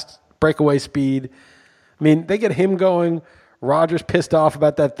fast, breakaway speed. I mean, they get him going. Rodgers pissed off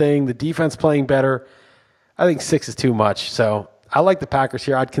about that thing. The defense playing better. I think 6 is too much. So I like the Packers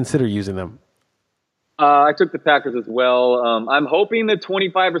here. I'd consider using them. I took the Packers as well. I'm hoping the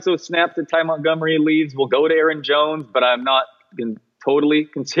 25 or so snaps that Ty Montgomery leaves will go to Aaron Jones, but I'm not totally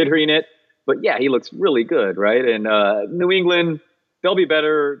considering it. But yeah, he looks really good, right? And New England, they'll be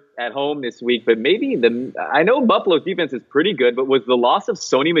better at home this week. But maybe I know Buffalo's defense is pretty good, but was the loss of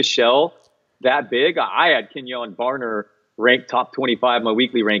Sony Michel that big? I had Kenyon Barner ranked top 25 in my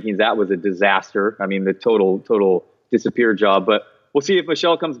weekly rankings. That was a disaster. I mean, the total disappear job. But we'll see if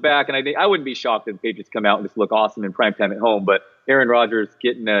Michelle comes back. And I wouldn't be shocked if the Patriots come out and just look awesome in primetime at home. But Aaron Rodgers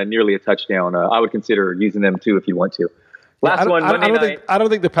getting nearly a touchdown, I would consider using them too if you want to. Last one, Monday night. I don't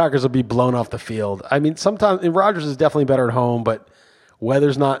think the Packers will be blown off the field. I mean, sometimes Rodgers is definitely better at home, but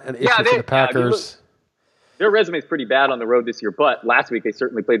weather's not an issue for the Packers. Their resume is pretty bad on the road this year, but last week they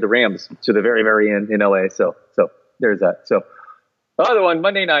certainly played the Rams to the very, very end in LA. So there's that. So the other one,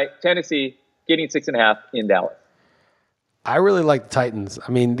 Monday night, Tennessee getting 6.5 in Dallas. I really like the Titans.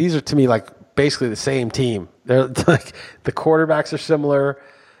 I mean, these are to me like basically the same team. They're like the quarterbacks are similar,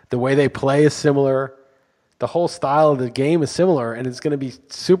 the way they play is similar, the whole style of the game is similar, and it's going to be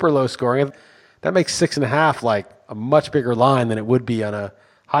super low scoring. That makes 6.5 like a much bigger line than it would be on a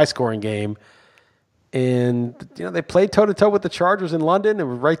high scoring game. And they played toe to toe with the Chargers in London and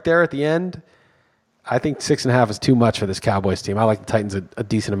were right there at the end. I think 6.5 is too much for this Cowboys team. I like the Titans a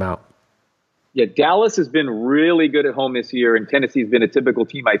decent amount. Yeah, Dallas has been really good at home this year, and Tennessee's been a typical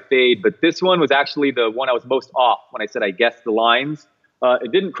team I fade. But this one was actually the one I was most off when I said I guessed the lines.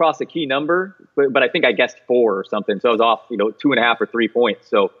 It didn't cross a key number, but I think I guessed 4 or something. So I was off, 2.5 or 3 points.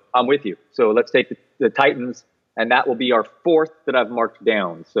 So I'm with you. So let's take the Titans, and that will be our 4th that I've marked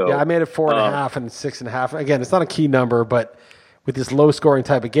down. So yeah, I made it 4.5 and 6.5. Again, it's not a key number, but with this low-scoring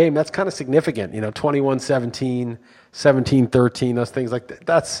type of game, that's kind of significant. 21-17, 17-13, those things like that.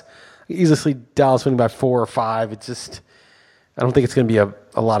 That's easily Dallas winning by 4 or 5. It's just, I don't think it's going to be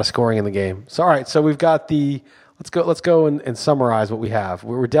a lot of scoring in the game. So, all right, so we've got let's go and summarize what we have.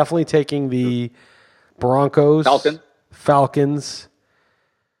 We're definitely taking the Broncos, Falcons,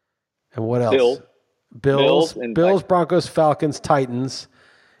 and what else? Bills, Broncos, Falcons, Titans,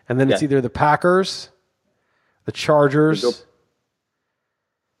 and then it's either the Packers, the Chargers.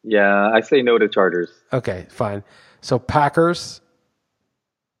 Yeah, I say no to Chargers. Okay, fine. So Packers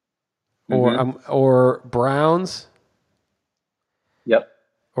or Browns. Yep.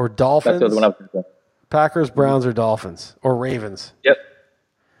 Or Dolphins. That's the one I was going to say. Packers, Browns, or Dolphins or Ravens. Yep.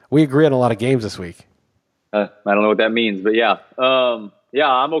 We agree on a lot of games this week. I don't know what that means, but yeah. Yeah,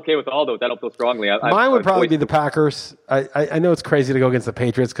 I'm okay with all those. I don't feel strongly. Mine would probably be the Packers. I know it's crazy to go against the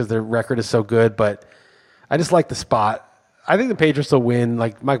Patriots because their record is so good, but I just like the spot. I think the Patriots will win.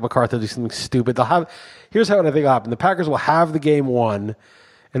 Like Mike McCarthy will do something stupid. Here's how I think it'll happen. The Packers will have the game won,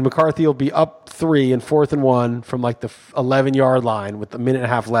 and McCarthy will be up 3 and 4th and 1 from like the 11-yard line with a minute and a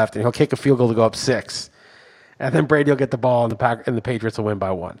half left, and he'll kick a field goal to go up 6. And then Brady will get the ball, and the Patriots will win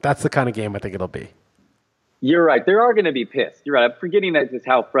by 1. That's the kind of game I think it'll be. You're right. They are going to be pissed. You're right. I'm forgetting that just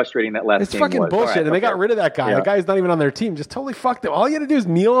how frustrating that last game was. It's fucking bullshit, right, and they got rid of that guy. Yeah. The guy's not even on their team. Just totally fucked him. All you got to do is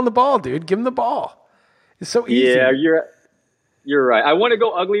kneel on the ball, dude. Give him the ball. It's so easy. Yeah, you're right. I want to go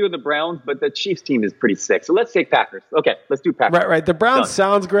ugly with the Browns, but the Chiefs team is pretty sick. So let's take Packers. Okay, let's do Packers. Right. The Browns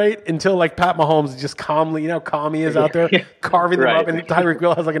sounds great until like Pat Mahomes just calmly, calm he is out there carving them up, and Tyreek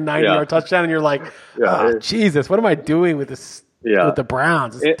Hill has like a 90-yard touchdown, and you're like, Jesus, what am I doing with this? Yeah. With the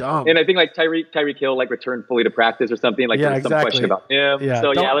Browns, it's dumb. And I think like Tyreek Hill like returned fully to practice or something. Like there's some question about him. Yeah. So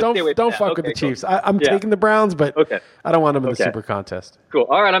let's stay away from don't fuck with the Chiefs. I'm taking the Browns, but I don't want them in the Super Contest. Cool.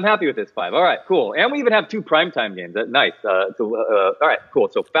 All right, I'm happy with this 5. All right, cool. And we even have 2 primetime games. That's nice. All right, cool.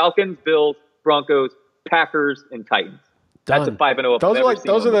 So Falcons, Bills, Broncos, Packers, and Titans. Done. That's a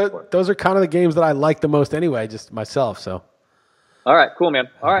 5-0. Those are kind of the games that I like the most anyway, just myself. So. All right, cool, man.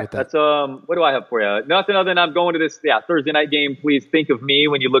 All right, that's what do I have for you? Nothing other than I'm going to this Thursday night game. Please think of me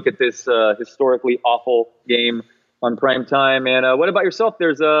when you look at this historically awful game on prime time. And what about yourself?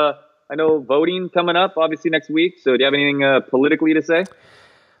 There's I know voting coming up obviously next week. So do you have anything politically to say?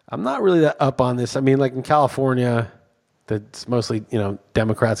 I'm not really that up on this. I mean, like in California, that's mostly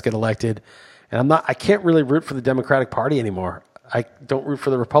Democrats get elected, and I can't really root for the Democratic Party anymore. I don't root for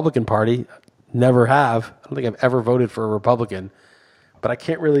the Republican Party. Never have. I don't think I've ever voted for a Republican. But I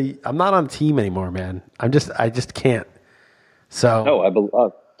can't really. I'm not on a team anymore, man. I just can't. So no, I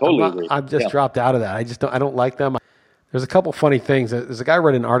totally agree. I've just dropped out of that. I don't like them. There's a couple funny things. There's a guy who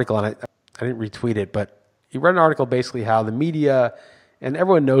read an article, and I didn't retweet it, but he read an article basically how the media, and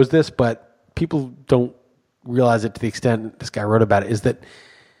everyone knows this, but people don't realize it to the extent this guy wrote about it, is that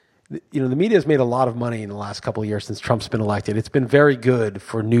the media has made a lot of money in the last couple of years since Trump's been elected. It's been very good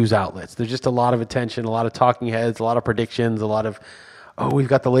for news outlets. There's just a lot of attention, a lot of talking heads, a lot of predictions, a lot of, oh, we've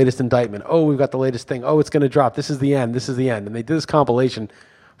got the latest indictment. Oh, we've got the latest thing. Oh, it's going to drop. This is the end. This is the end. And they did this compilation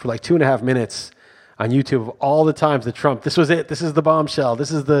for like 2.5 minutes on YouTube of all the times that Trump, this was it. This is the bombshell.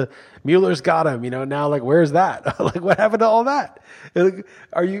 This is the Mueller's got him. Now, like, where's that? Like, what happened to all that?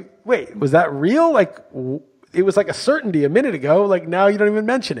 Wait, was that real? Like, it was like a certainty a minute ago. Like, now you don't even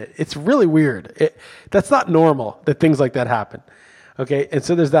mention it. It's really weird. That's not normal that things like that happen. Okay. And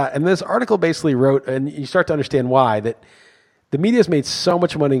so there's that. And this article basically wrote, and you start to understand why, that The media's made so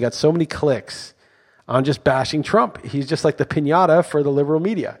much money and got so many clicks on just bashing Trump. He's just like the piñata for the liberal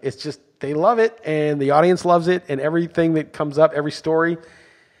media. It's just, they love it, and the audience loves it, and everything that comes up, every story.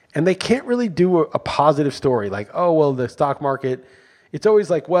 And they can't really do a positive story like, oh, well, the stock market. It's always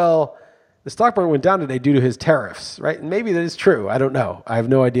like, well, the stock market went down today due to his tariffs, right? And maybe that is true. I don't know. I have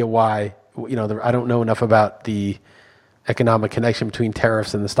no idea why. I don't know enough about the economic connection between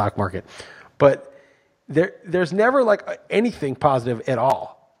tariffs and the stock market. But there's never like anything positive at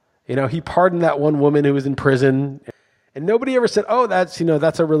all. He pardoned that one woman who was in prison, and nobody ever said, oh, that's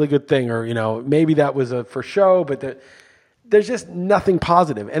a really good thing, or, maybe that was for show, but there's just nothing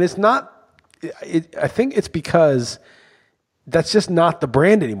positive. And it's not, I think it's because that's just not the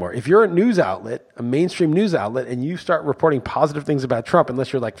brand anymore. If you're a news outlet, a mainstream news outlet, and you start reporting positive things about Trump,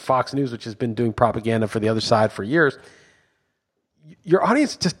 unless you're like Fox News, which has been doing propaganda for the other side for years, your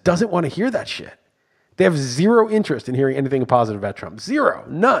audience just doesn't want to hear that shit. They have zero interest in hearing anything positive about Trump. Zero.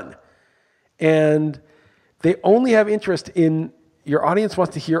 None. And they only have interest in, your audience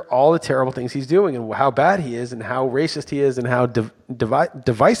wants to hear all the terrible things he's doing and how bad he is and how racist he is and how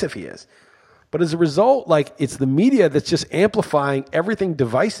divisive he is. But as a result, like, it's the media that's just amplifying everything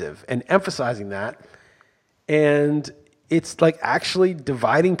divisive and emphasizing that. And it's like actually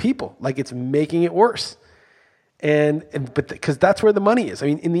dividing people. Like, it's making it worse. But because that's where the money is. I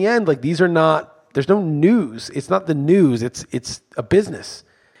mean, in the end, like, there's no news. It's not the news. It's a business.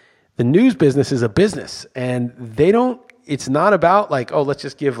 The news business is a business, and it's not about like, oh, let's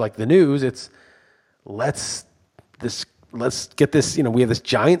just give like the news. It's let's get this, we have this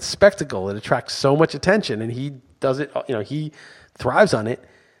giant spectacle that attracts so much attention, and he does it, he thrives on it.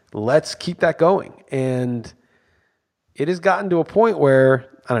 Let's keep that going. And it has gotten to a point where,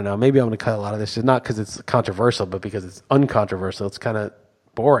 I don't know, maybe I'm going to cut a lot of this, just not because it's controversial, but because it's uncontroversial. It's kind of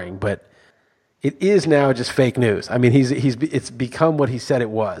boring, but it is now just fake news. I mean, it's become what he said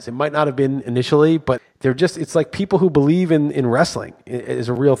it was. It might not have been initially, but it's like people who believe in wrestling is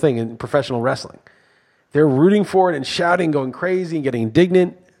a real thing, in professional wrestling. They're rooting for it and shouting, going crazy and getting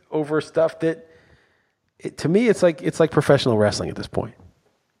indignant over stuff that, to me, it's like professional wrestling at this point.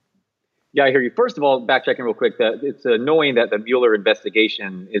 Yeah, I hear you. First of all, backtracking real quick, that it's annoying that the Mueller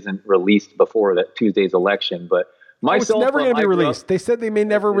investigation isn't released before that Tuesday's election, but it's never going to be released. They said they may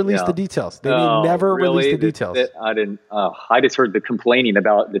never release the details. They may never release the details. I didn't. I just heard the complaining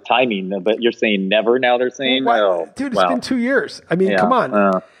about the timing, but you're saying never now. They're saying, dude, it's been 2 years. I mean, come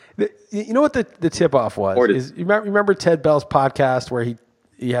on. You know what the tip off was? You remember Ted Bell's podcast where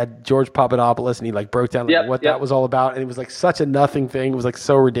he had George Papadopoulos and he like broke down what that was all about, and it was like such a nothing thing. It was like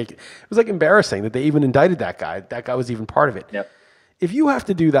so ridiculous. It was like embarrassing that they even indicted that guy. That guy was even part of it. Yep. If you have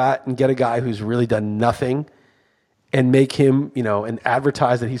to do that and get a guy who's really done nothing and make him, and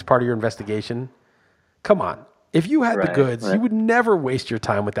advertise that he's part of your investigation, come on. If you had the goods, you would never waste your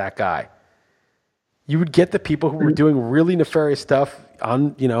time with that guy. You would get the people who were doing really nefarious stuff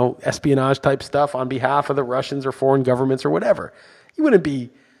on, espionage type stuff on behalf of the Russians or foreign governments or whatever. You wouldn't be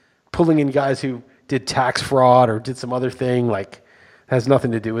pulling in guys who did tax fraud or did some other thing like has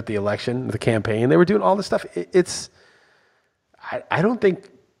nothing to do with the election, the campaign. They were doing all this stuff. I don't think,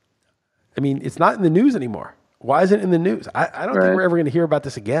 it's not in the news anymore. Why is it in the news? I don't think we're ever going to hear about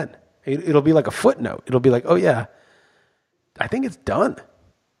this again. It'll be like a footnote. It'll be like, oh yeah, I think it's done.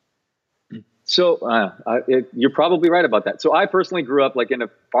 So you're probably right about that. So I personally grew up like in a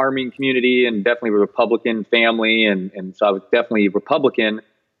farming community and definitely a Republican family. And so I was definitely Republican,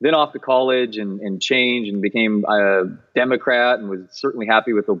 then off to college and changed and became a Democrat and was certainly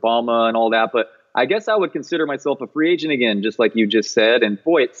happy with Obama and all that. But I guess I would consider myself a free agent again, just like you just said. And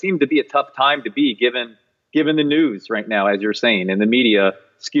boy, it seemed to be a tough time to be given the news right now, as you're saying, and the media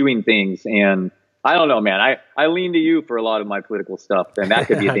skewing things. And I don't know, man, I lean to you for a lot of my political stuff, and that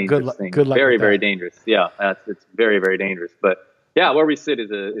could be a dangerous thing. Good luck very, with very that. dangerous. Yeah, it's very, very dangerous. But yeah, where we sit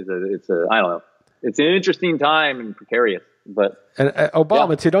is I don't know. It's an interesting time and precarious. But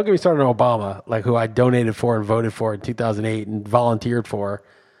Obama too. Don't get me started on Obama, like who I donated for and voted for in 2008 and volunteered for.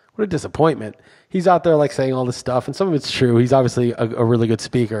 What a disappointment. He's out there like saying all this stuff, and some of it's true. He's obviously a really good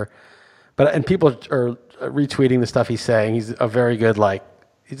speaker, and people are retweeting the stuff he's saying. He's a very good,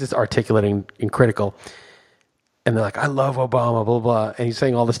 he's just articulating and critical. And they're like, I love Obama, blah, blah. And he's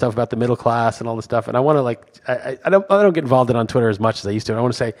saying all this stuff about the middle class and all this stuff. And I want to I don't get involved in on Twitter as much as I used to. And I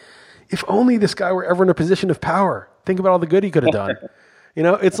want to say, if only this guy were ever in a position of power, think about all the good he could have done.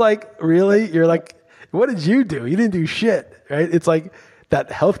 It's like, really? You're like, what did you do? You didn't do shit, right? It's like that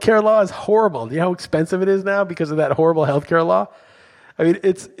healthcare law is horrible. Do you know how expensive it is now because of that horrible healthcare law? I mean,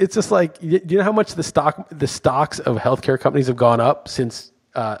 it's just like, do you know how much the stocks of healthcare companies have gone up since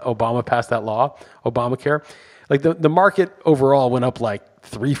Obama passed that law, Obamacare? like the market overall went up like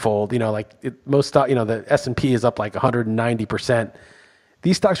threefold. Most stock, the S&P is up like 190%.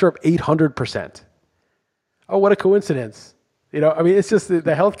 These stocks are up 800%. Oh, what a coincidence! It's just the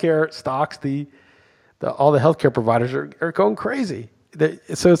healthcare stocks, all the healthcare providers are going crazy.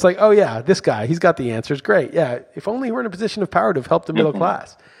 So it's like, oh yeah, this guy, he's got the answers. Great, yeah. If only we're in a position of power to have helped the middle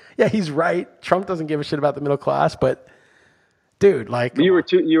class. Yeah, he's right. Trump doesn't give a shit about the middle class, but dude, like you were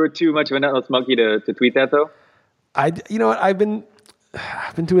too much of a nutless monkey to tweet that though. I've been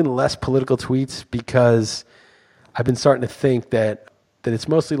doing less political tweets because I've been starting to think that it's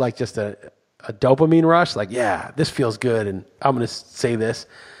mostly like just a dopamine rush. Like, yeah, this feels good, and I'm going to say this.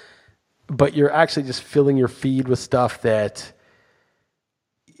 But you're actually just filling your feed with stuff that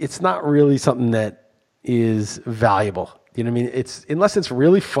it's not really something that is valuable. You know what I mean? Unless it's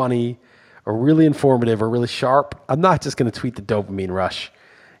really funny or really informative or really sharp, I'm not just going to tweet the dopamine rush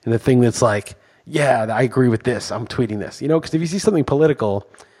and the thing that's like, yeah, I agree with this, I'm tweeting this. Because if you see something political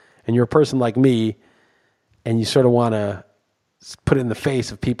and you're a person like me and you sort of want to put it in the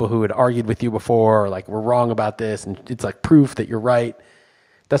face of people who had argued with you before or like, we're wrong about this, and it's like proof that you're right,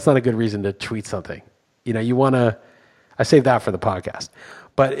 that's not a good reason to tweet something. You want to, I save that for the podcast.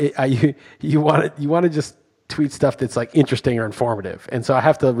 But you want to just tweet stuff that's like interesting or informative, and so I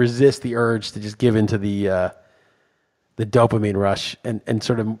have to resist the urge to just give into the dopamine rush and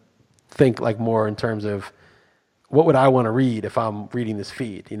sort of think like more in terms of what would I want to read if I'm reading this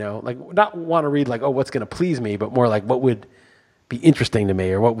feed. Like not want to read like, oh, what's going to please me, but more like what would be interesting to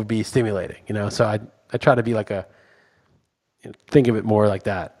me or what would be stimulating. So I try to be like think of it more like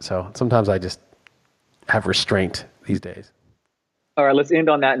that. So sometimes I just have restraint these days. All right, let's end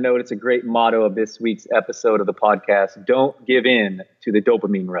on that note. It's a great motto of this week's episode of the podcast. Don't give in to the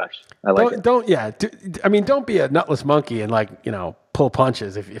dopamine rush. I like it. Don't be a nutless monkey and pull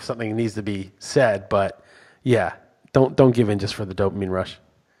punches if something needs to be said. But yeah, don't give in just for the dopamine rush.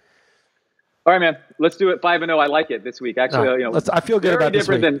 All right, man. Let's do it 5-0. I like it this week. Actually, I feel good about this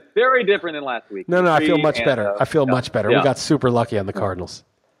week. Very different than last week. No, I feel much better. Much better. Yeah. We got super lucky on the Cardinals.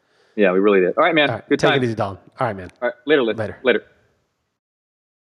 Yeah, we really did. All right, man. All right, Good time. Take it easy, Dalton. All right, man. All right. Later.